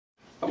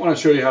I want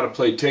to show you how to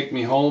play Take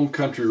Me Home,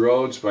 Country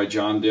Roads by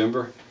John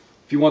Denver.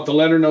 If you want the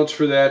letter notes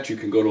for that, you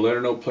can go to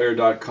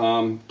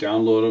LetterNotePlayer.com,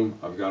 download them.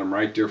 I've got them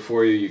right there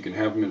for you. You can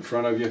have them in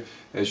front of you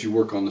as you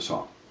work on the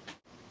song.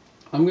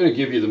 I'm going to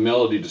give you the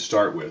melody to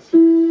start with. E,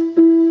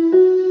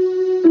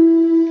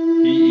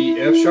 E,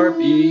 F sharp,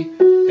 E,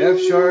 F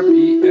sharp,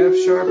 E, F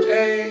sharp,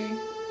 A.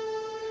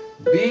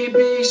 B,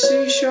 B,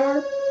 C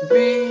sharp,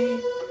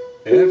 B,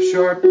 F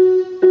sharp,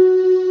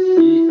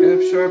 E,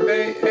 F sharp,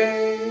 A,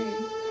 A.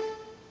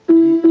 E,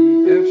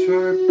 E, F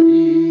sharp, E,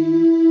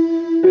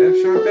 F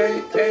sharp,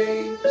 A, A,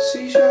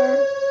 C sharp,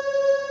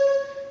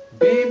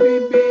 B, B,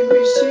 B, B,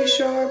 C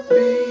sharp, B,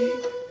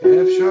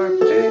 F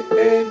sharp, A,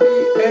 A, B,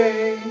 A.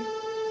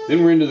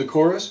 Then we're into the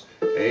chorus.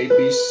 A,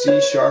 B, C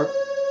sharp,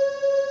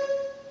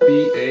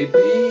 B, A, B,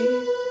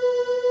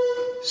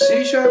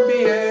 C sharp,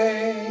 B,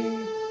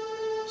 A,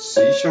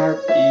 C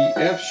sharp, E,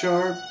 F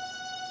sharp,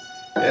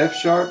 F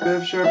sharp,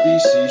 F sharp, E,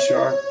 C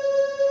sharp,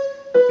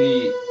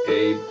 B,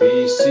 A,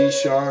 B, C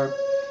sharp,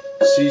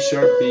 C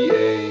sharp, B,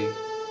 A,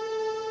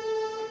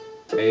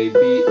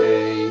 B,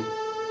 A.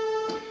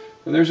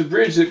 And there's a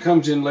bridge that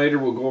comes in later.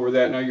 We'll go over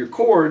that. Now your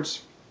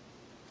chords,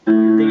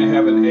 you're going to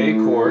have an A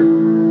chord,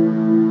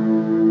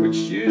 which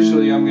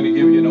usually I'm going to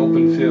give you an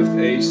open fifth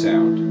A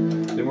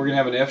sound. Then we're going to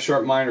have an F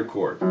sharp minor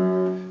chord.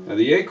 Now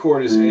the A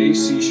chord is A,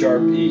 C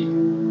sharp, E.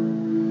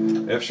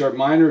 F sharp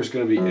minor is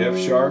going to be F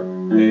sharp,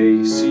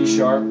 A, C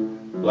sharp,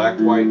 black,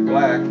 white,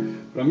 black.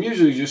 But I'm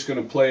usually just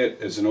going to play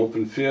it as an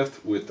open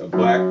fifth with a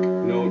black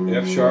note,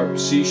 F sharp,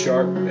 C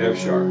sharp, F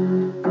sharp.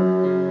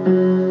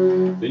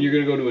 Then you're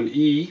going to go to an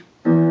E.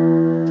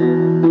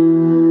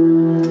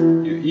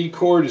 Your E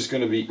chord is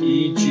going to be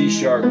E, G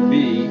sharp,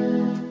 B.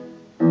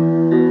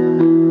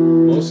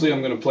 Mostly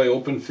I'm going to play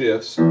open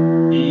fifths, E,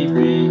 B,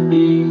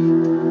 E,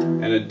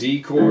 and a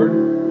D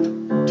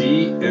chord,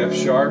 D, F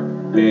sharp,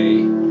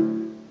 A.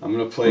 I'm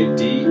going to play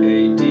D,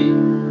 A, D.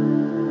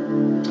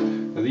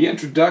 Now the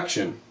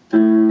introduction,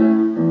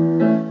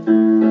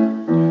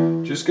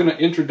 just going to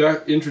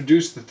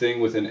introduce the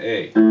thing with an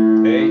A.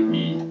 A,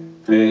 E,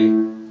 A,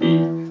 E.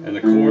 And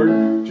the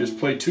chord, just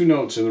play two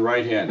notes in the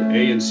right hand,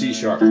 A and C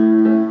sharp. And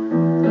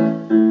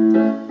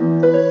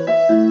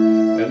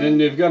then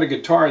they've got a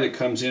guitar that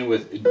comes in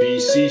with B,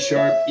 C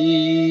sharp,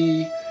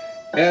 E,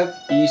 F,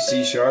 E,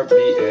 C sharp, B,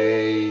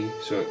 A.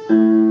 So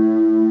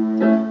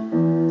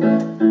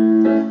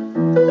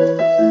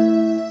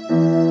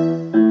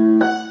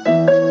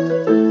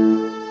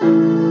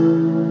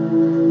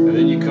and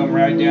then you come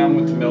right down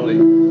with the melody.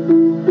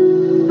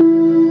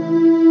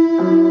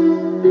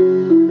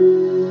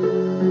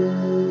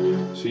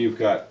 So you've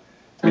got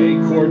A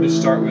chord to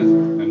start with,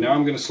 and now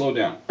I'm going to slow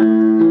down.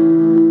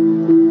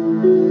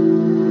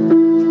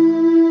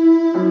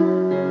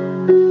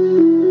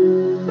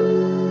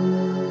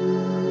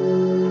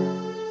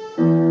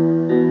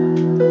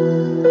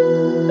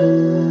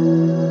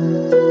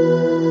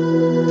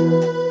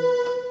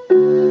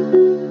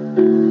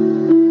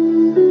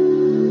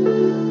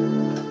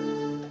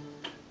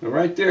 Now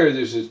right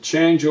there's a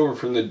change over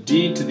from the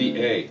D to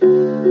the A.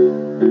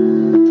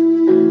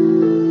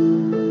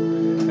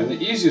 The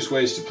easiest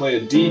way is to play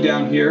a D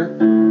down here,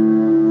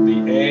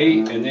 the A,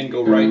 and then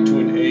go right to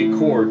an A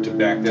chord to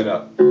back that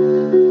up.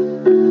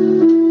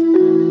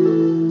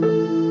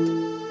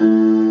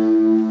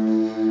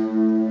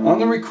 On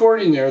the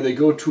recording there, they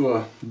go to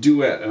a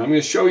duet, and I'm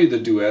going to show you the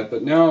duet,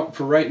 but now,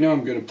 for right now,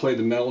 I'm going to play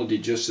the melody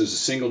just as a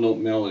single note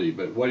melody.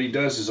 But what he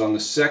does is on the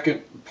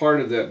second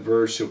part of that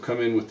verse, he'll come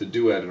in with the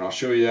duet, and I'll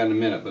show you that in a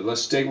minute. But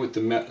let's stay with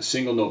the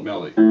single note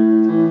melody.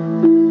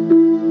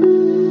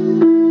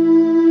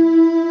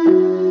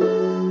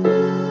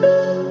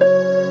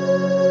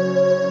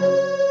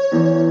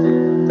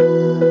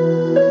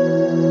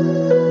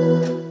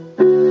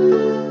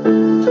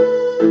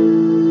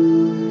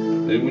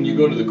 When you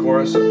go to the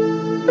chorus, there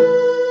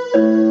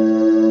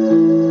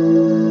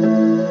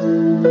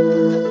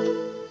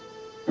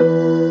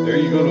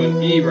you go to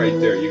an E right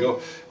there. You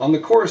go on the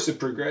chorus, the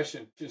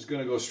progression is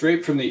going to go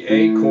straight from the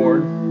A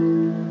chord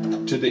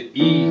to the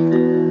E,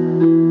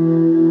 and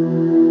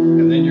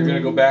then you're going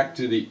to go back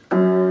to the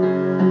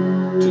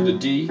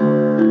D,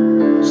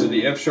 so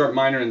the F sharp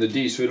minor and the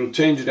D, so it'll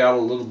change it out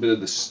a little bit of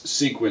the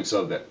sequence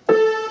of that.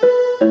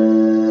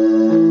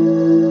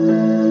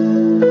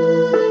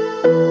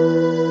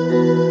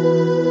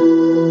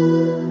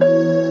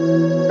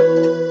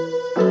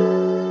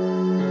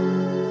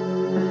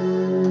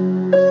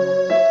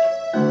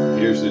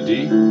 Here's the D.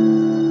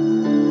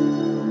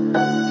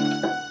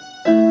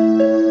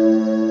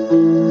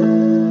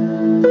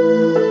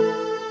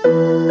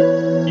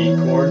 E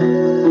chord.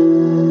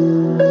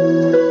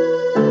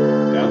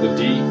 Now the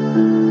D.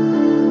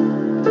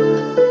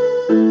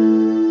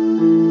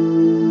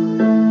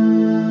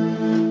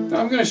 Now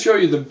I'm going to show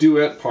you the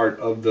duet part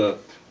of the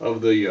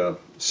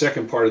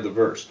second part of the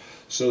verse.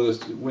 So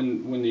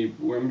when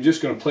I'm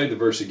just going to play the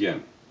verse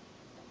again.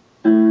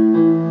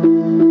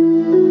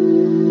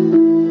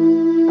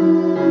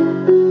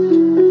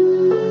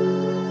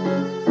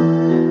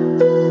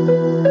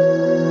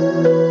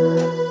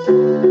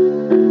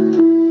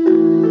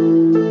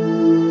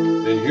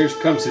 here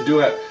comes the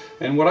duet.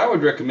 And what I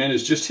would recommend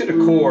is just hit a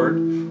chord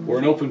or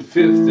an open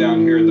fifth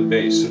down here in the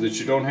bass so that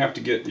you don't have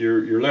to get,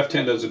 your left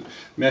hand doesn't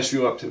mess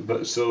you up.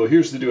 So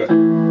here's the duet.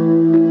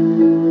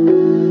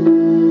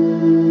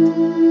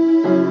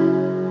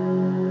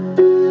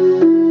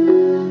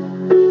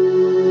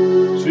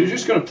 So you're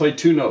just going to play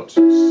two notes,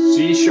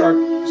 C sharp,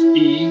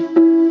 E,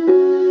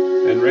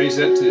 and raise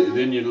that to,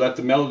 then you let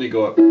the melody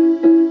go up. Then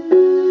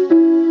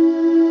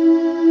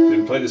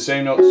play the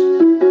same notes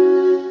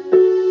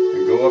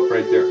and go up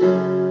right there.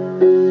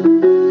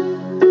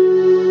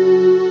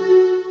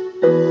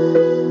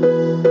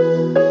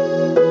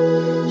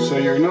 So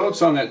your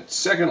notes on that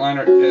second line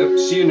are F,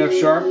 C and F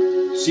sharp,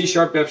 C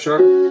sharp, F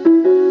sharp,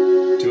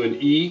 to an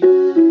E,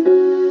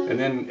 and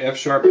then F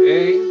sharp,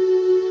 A.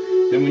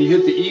 Then when you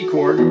hit the E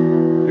chord,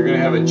 you're going to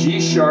have a G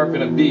sharp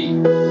and a B,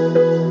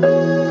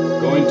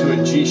 going to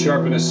a G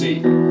sharp and a C.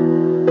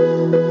 And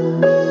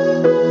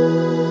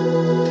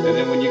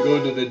then when you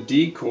go to the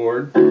D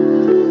chord,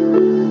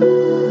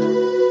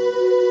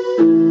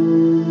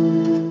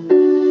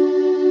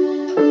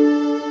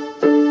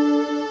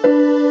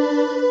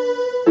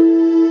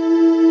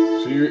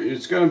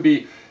 it's going to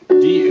be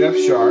D, F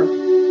sharp,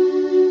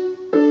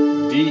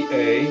 D,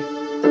 A,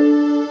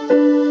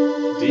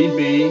 D,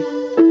 B,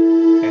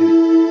 and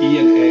E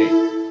and A.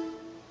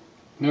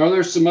 Now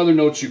there's some other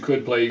notes you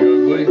could play. You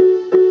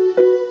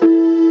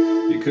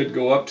could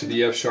go up to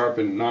the F sharp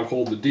and not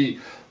hold the D,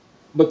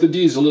 but the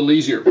D is a little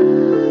easier.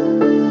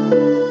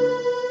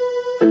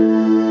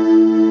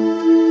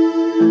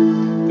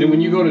 Then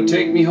when you go to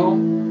Take Me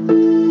Home,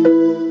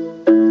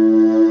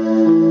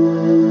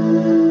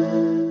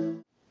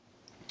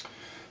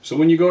 so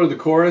when you go to the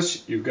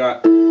chorus, you've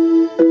got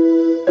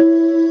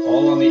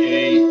all on the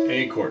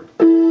A chord.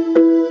 So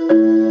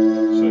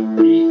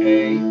E,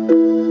 A,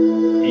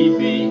 E,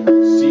 B,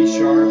 C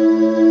sharp.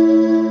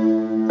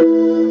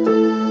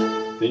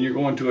 Then you're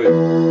going to it.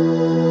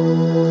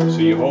 So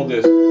you hold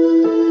this,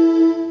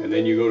 and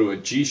then you go to a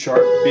G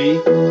sharp, B.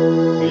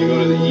 Then you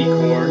go to the E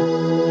chord,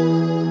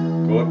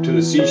 go up to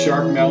the C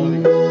sharp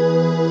melody.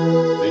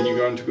 Then you're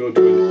going to go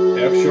to an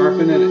F sharp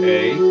and an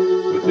A,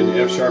 with an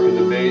F sharp in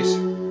the bass.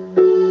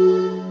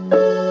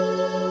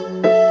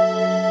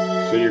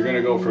 So you're going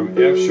to go from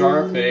F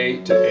sharp,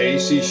 A, to A,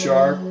 C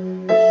sharp,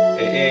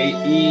 A,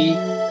 E,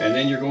 and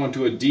then you're going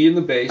to a D in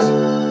the bass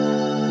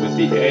with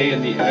the A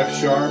and the F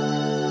sharp,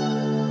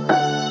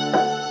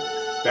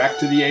 back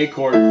to the A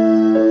chord,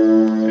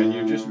 and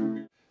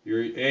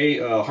your A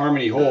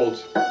harmony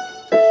holds,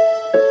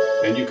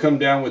 and you come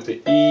down with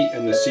the E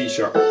and the C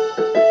sharp.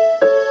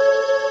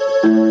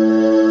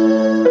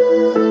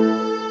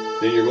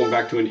 Then you're going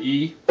back to an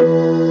E.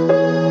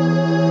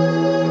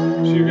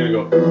 So you're going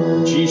to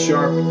go G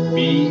sharp,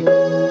 B,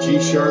 G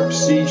sharp,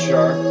 C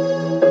sharp.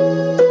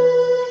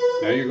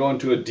 Now you're going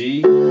to a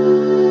D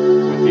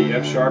with the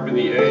F sharp and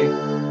the A.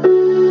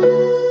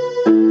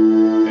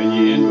 And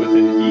you end with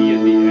an E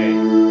and the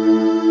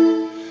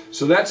A.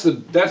 So that's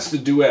the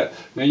duet.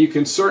 Now you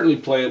can certainly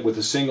play it with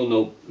a single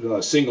note,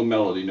 single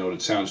melody note.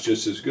 It sounds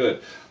just as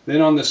good.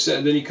 Then on the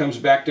then he comes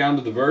back down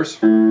to the verse.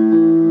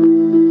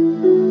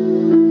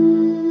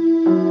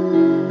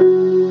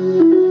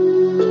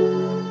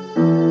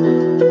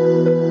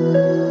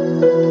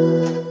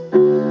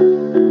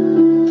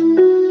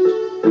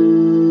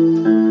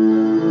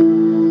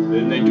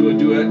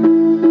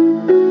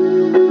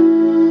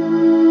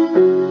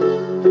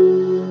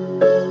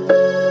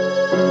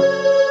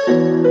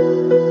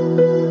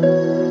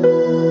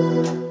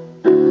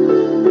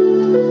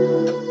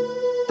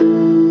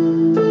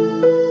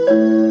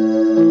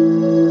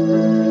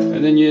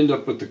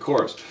 Up with the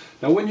chorus.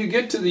 Now when you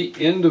get to the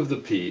end of the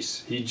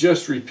piece, he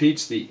just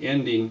repeats the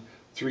ending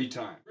 3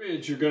 times.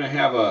 Bridge, you're going to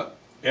have a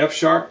F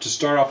sharp to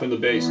start off in the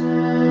bass.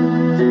 Now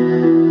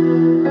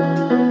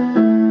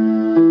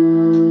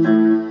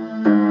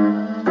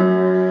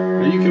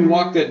you can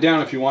walk that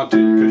down if you want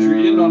to, because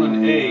you end on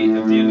an A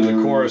at the end of the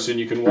chorus, and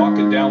you can walk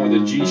it down with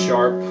a G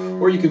sharp,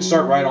 or you can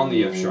start right on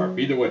the F sharp,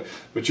 either way.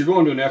 But you're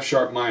going to an F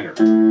sharp minor.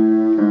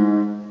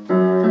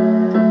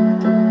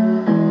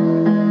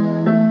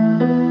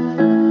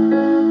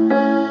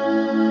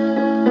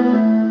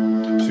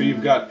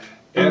 You've got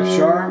F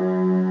sharp,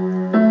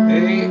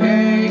 A,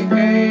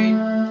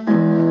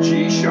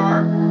 G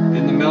sharp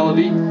in the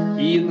melody,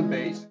 E in the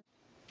bass.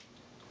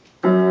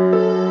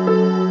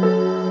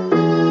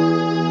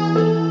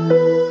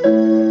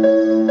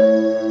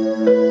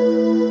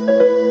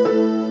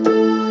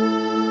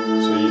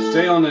 So you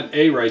stay on that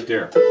A right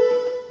there.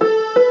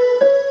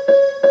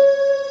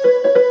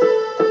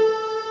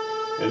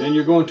 And then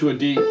you're going to a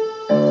D,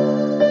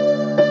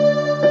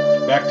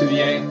 back to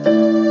the A,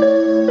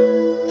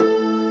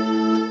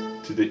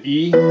 to the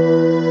E,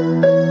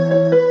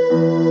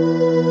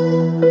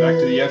 back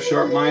to the F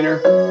sharp minor.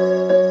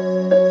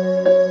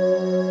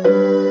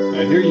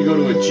 Now here you go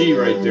to a G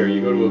right there.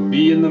 You go to a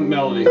B in the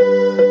melody,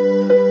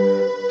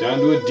 down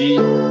to a D,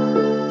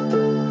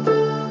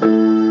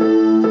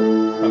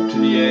 up to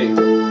the A,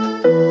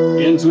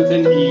 ends with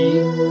an E,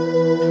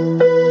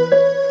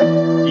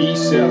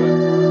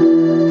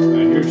 E7.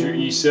 Now here's your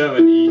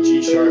E7, E E,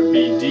 G sharp,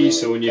 B, D.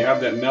 So when you have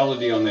that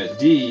melody on that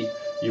D,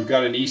 you've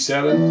got an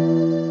E7,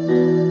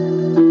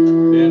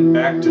 then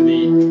back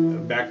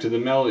to the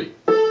melody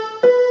for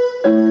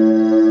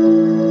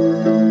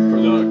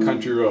the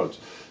country roads.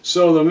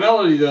 So the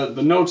melody,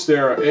 the notes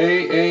there are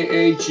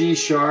A, G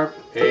sharp,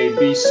 A,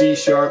 B, C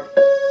sharp,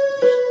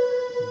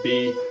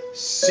 B,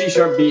 C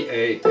sharp, B,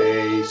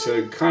 A.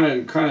 So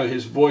kind of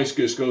his voice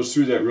just goes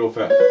through that real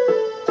fast.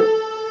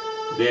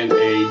 Then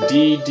A,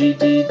 D, D,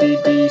 D, D,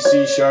 D,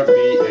 C sharp, B,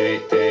 A,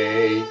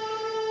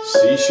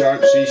 C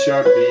sharp, C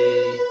sharp,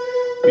 B,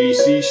 B,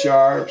 C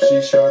sharp,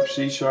 C sharp,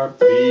 C sharp,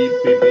 B,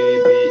 B,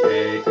 B, B,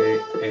 A,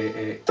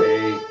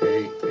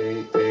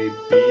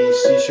 B,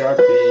 C sharp,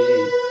 B,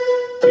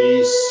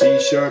 B, C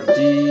sharp,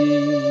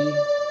 D.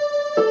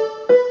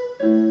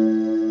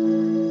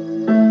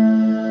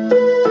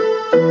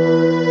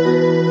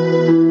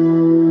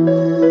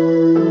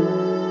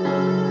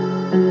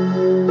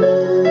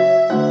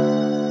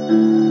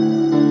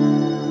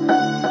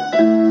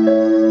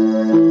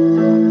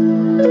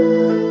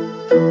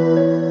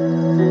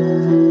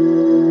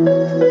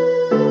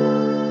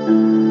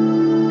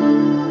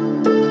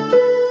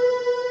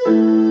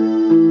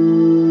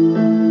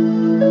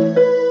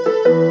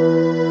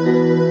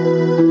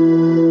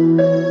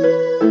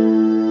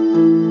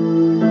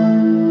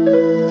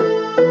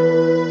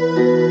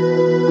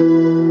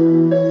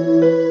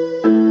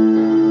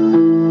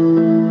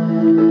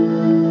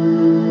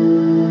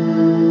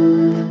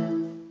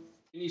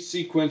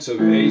 Sequence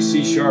of A,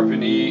 C sharp,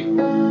 and E will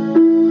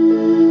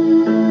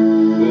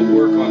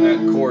work on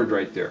that chord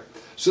right there.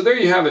 So there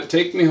you have it.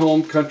 Take Me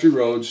Home, Country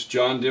Roads.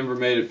 John Denver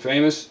made it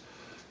famous.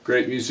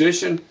 Great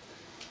musician.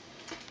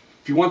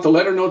 If you want the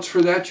letter notes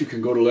for that, you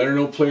can go to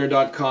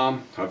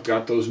LetterNotePlayer.com. I've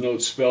got those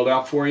notes spelled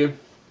out for you.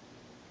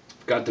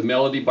 I've got the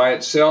melody by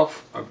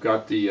itself. I've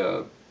got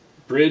the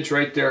bridge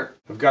right there.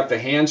 I've got the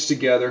hands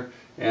together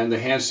and the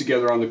hands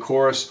together on the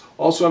chorus.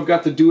 Also, I've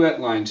got the duet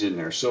lines in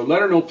there. So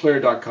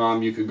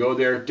LetterNotePlayer.com, you can go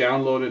there,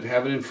 download it,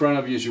 have it in front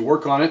of you as you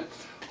work on it.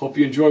 Hope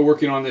you enjoy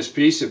working on this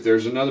piece. If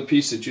there's another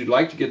piece that you'd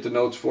like to get the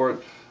notes for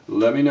it,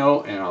 let me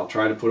know and I'll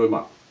try to put them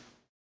up.